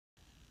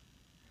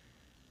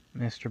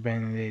Mr.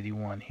 Bennett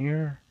 81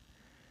 here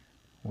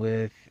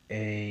with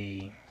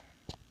a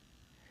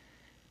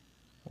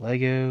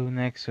Lego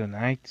Nexo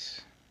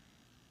Knights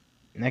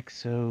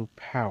Nexo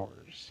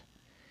Powers.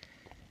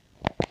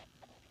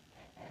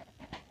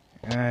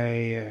 As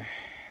I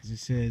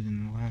said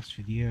in the last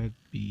video, I'd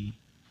be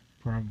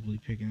probably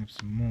picking up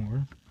some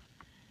more,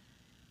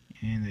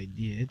 and I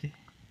did.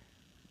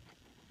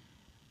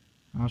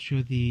 I'll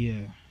show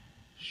the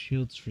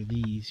shields for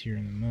these here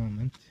in a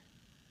moment,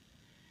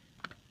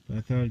 but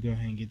I thought I'd go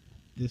ahead and get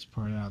this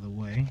part out of the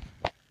way.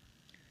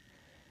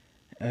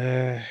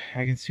 I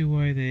can see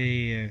why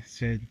they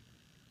said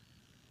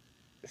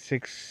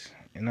 6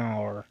 in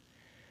all, or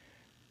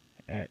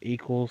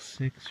equals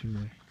 6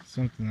 or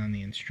something on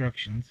the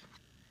instructions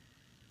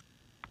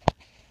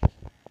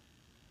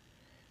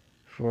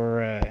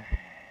for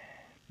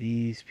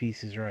these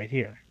pieces right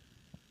here.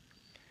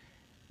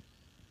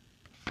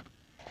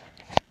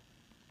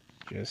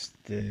 Just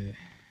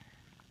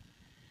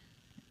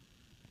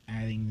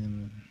adding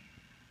them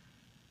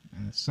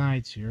on the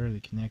sides here to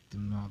connect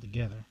them all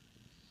together.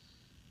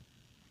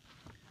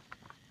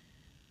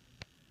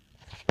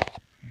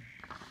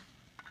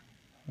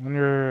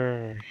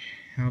 Wonder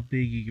how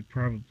big you could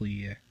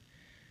probably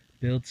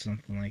build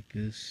something like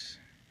this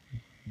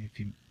if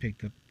you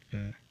picked up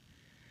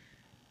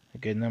a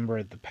good number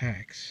of the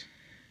packs.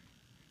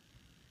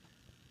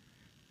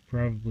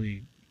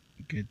 Probably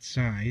a good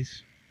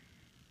size.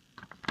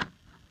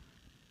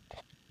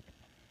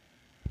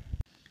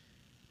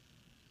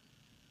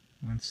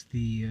 Once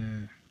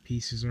the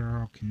pieces are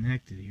all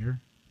connected here,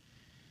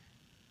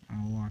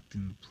 all locked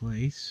into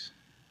place.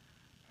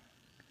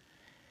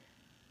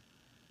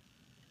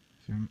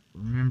 If I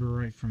remember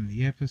right from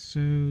the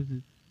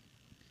episode,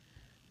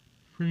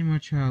 pretty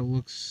much how it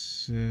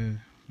looks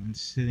when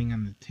sitting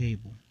on the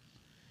table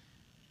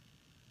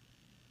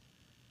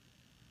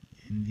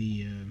in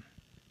the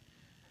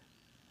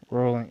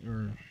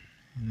in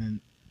the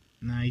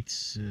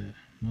Knights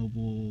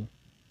mobile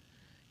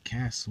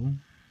castle.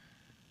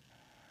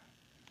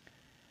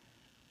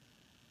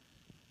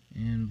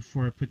 And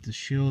before I put the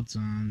shields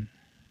on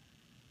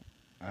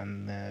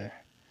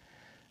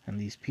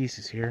these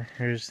pieces here,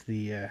 here's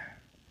the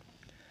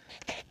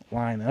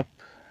lineup.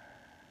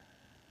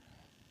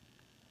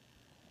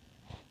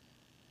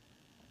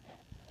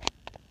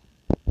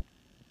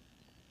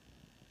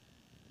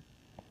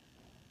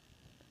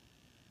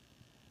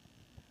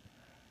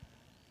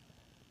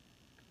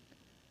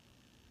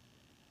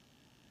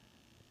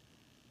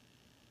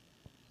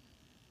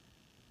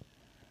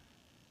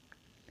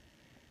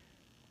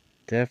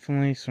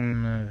 Definitely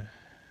some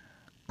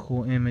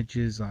cool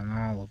images on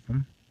all of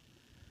them.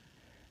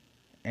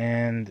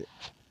 And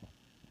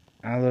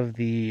out of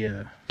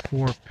the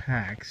 4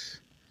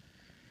 packs,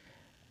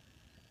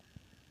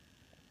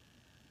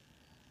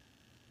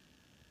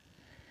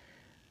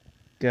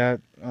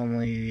 got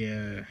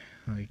only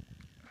like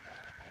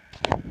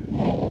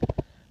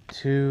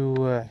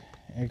 2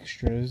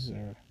 extras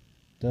or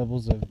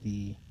doubles of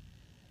the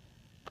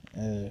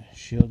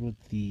shield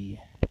with the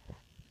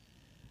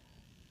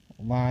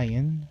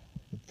lion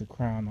with the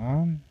crown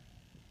on.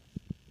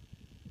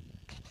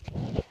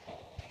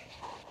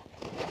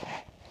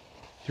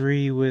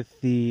 3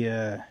 with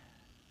the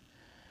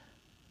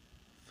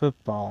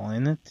football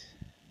in it.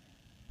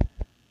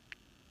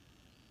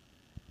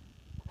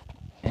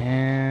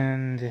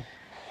 And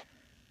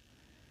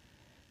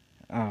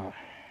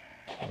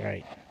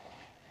right,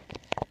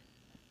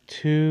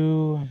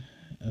 2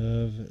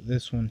 of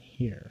this one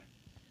here.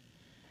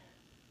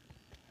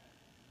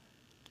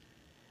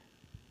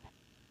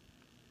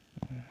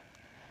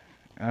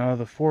 Out of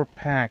the 4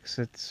 packs,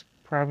 it's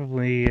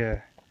probably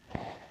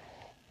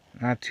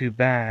not too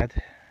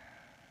bad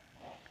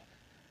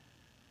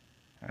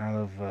out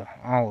of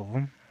all of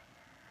them.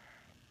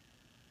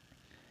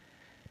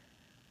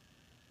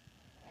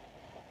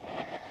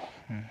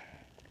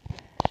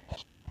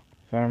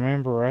 If I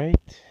remember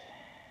right,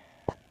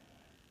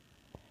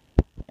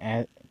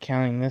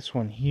 counting this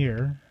one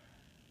here,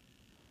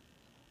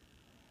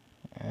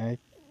 I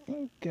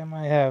think I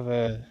might have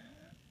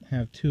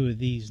 2 of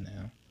these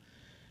now,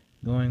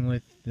 going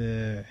with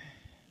the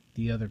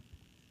other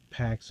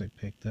packs I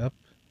picked up.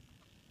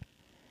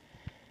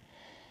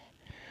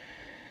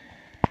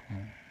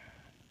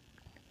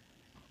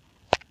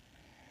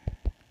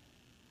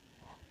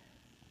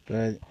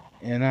 But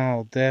in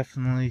all,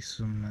 definitely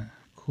some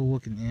cool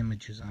looking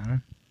images on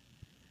them.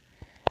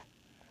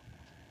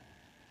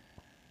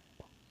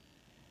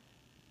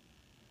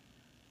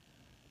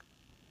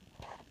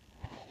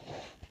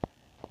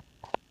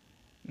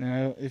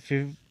 Now, if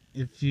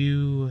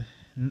you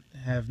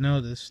have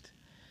noticed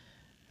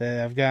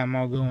that I've got them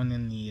all going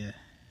in the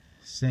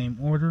same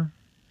order: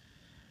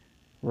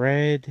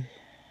 red,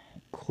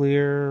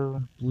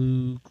 clear,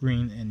 blue,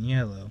 green, and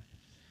yellow.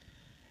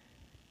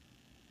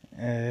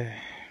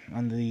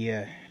 On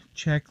the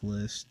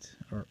checklist,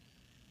 or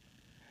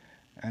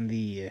on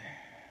the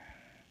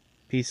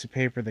piece of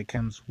paper that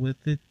comes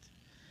with it,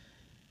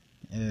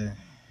 that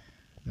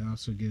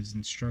also gives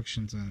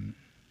instructions on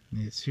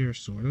this here,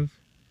 sort of.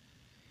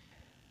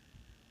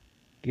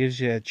 gives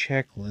you a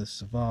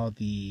checklist of all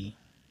the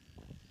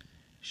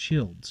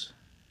shields,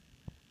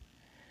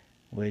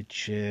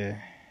 which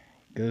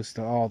goes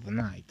to all the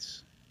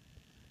knights,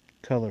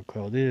 color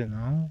coded and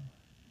all,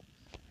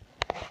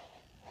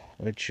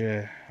 which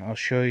I'll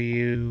show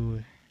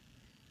you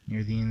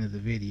near the end of the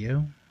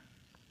video.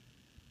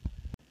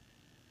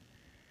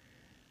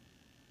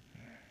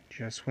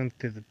 Just went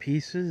through the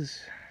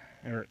pieces,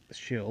 or the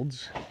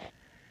shields,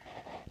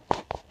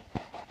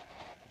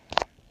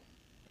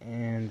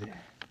 and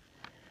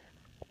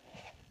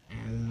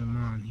added them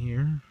on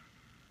here.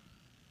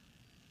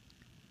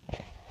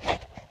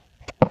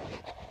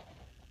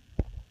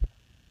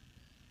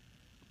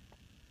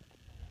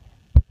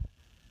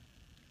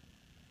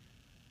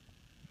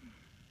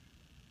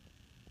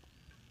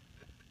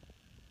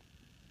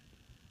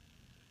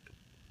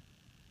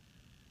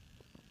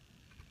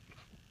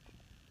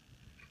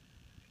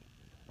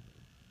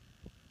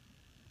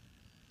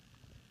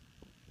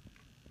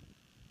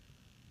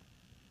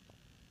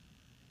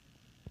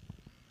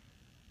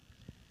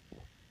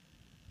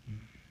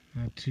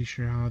 Not too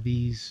sure how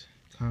these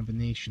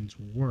combinations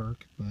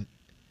work, but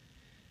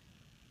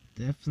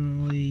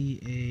definitely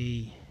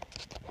a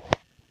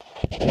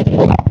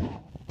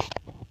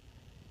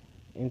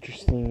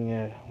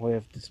interesting way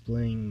of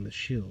displaying the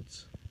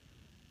shields.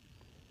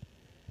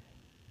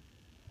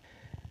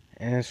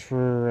 As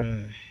for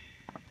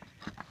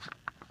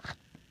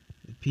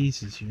the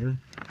pieces here,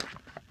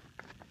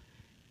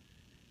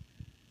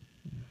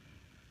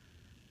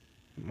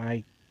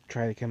 might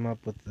try to come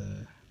up with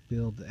a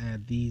build to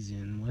add these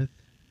in with.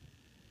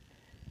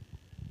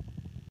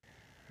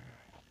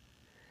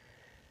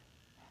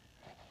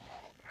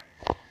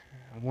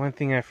 One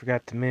thing I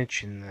forgot to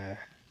mention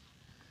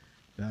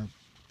about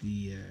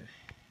the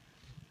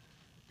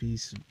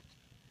piece of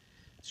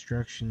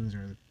instructions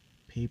or the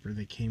paper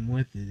that came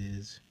with it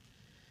is,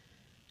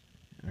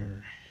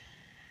 or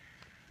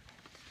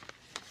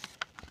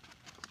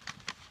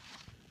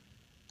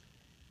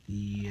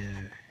the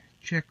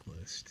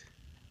checklist.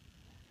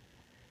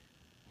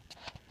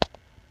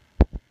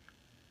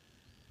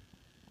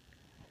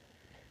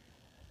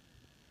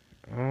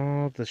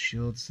 All the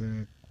shields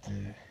that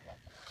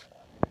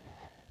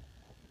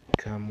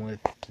come with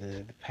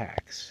the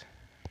packs.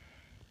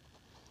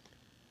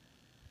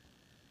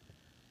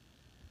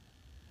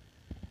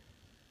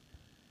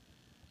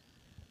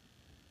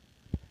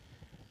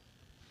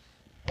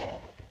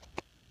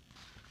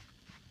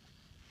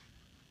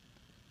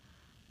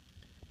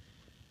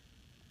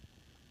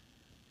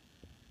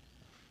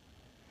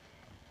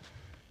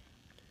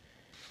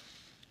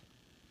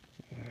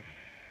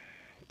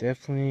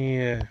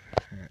 Definitely,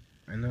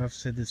 I know I've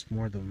said this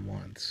more than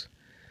once,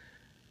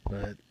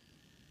 but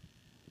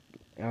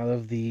out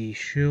of the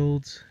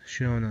shields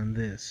shown on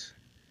this,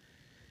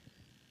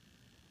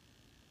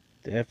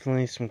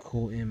 definitely some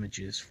cool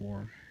images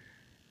for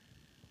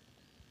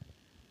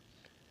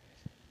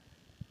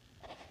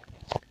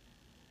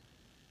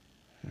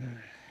them.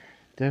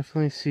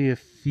 Definitely see a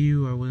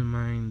few I wouldn't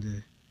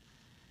mind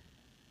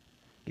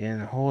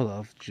getting a hold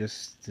of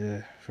just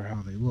for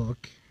how they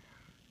look.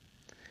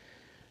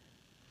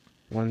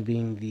 One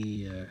being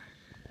the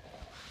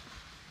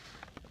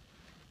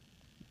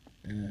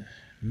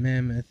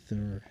mammoth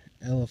or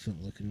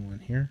elephant looking one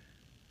here.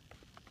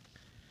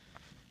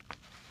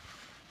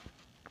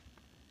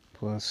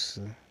 Plus,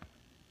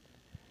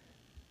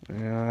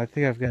 I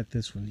think I've got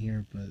this one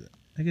here, but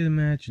I can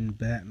imagine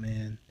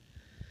Batman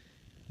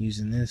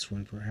using this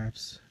one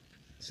perhaps,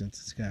 since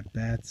it's got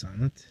bats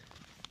on it.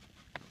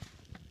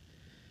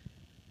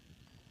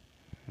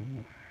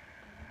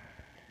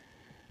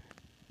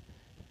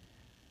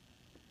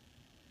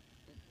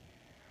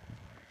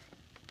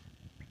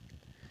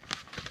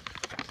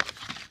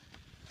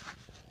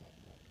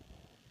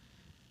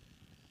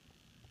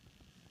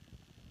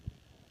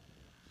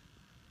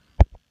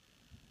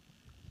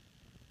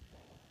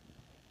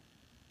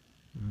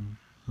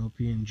 Hope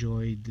you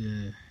enjoyed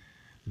the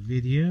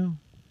video.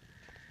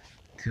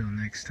 Till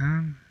next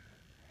time,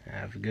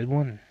 have a good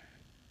one.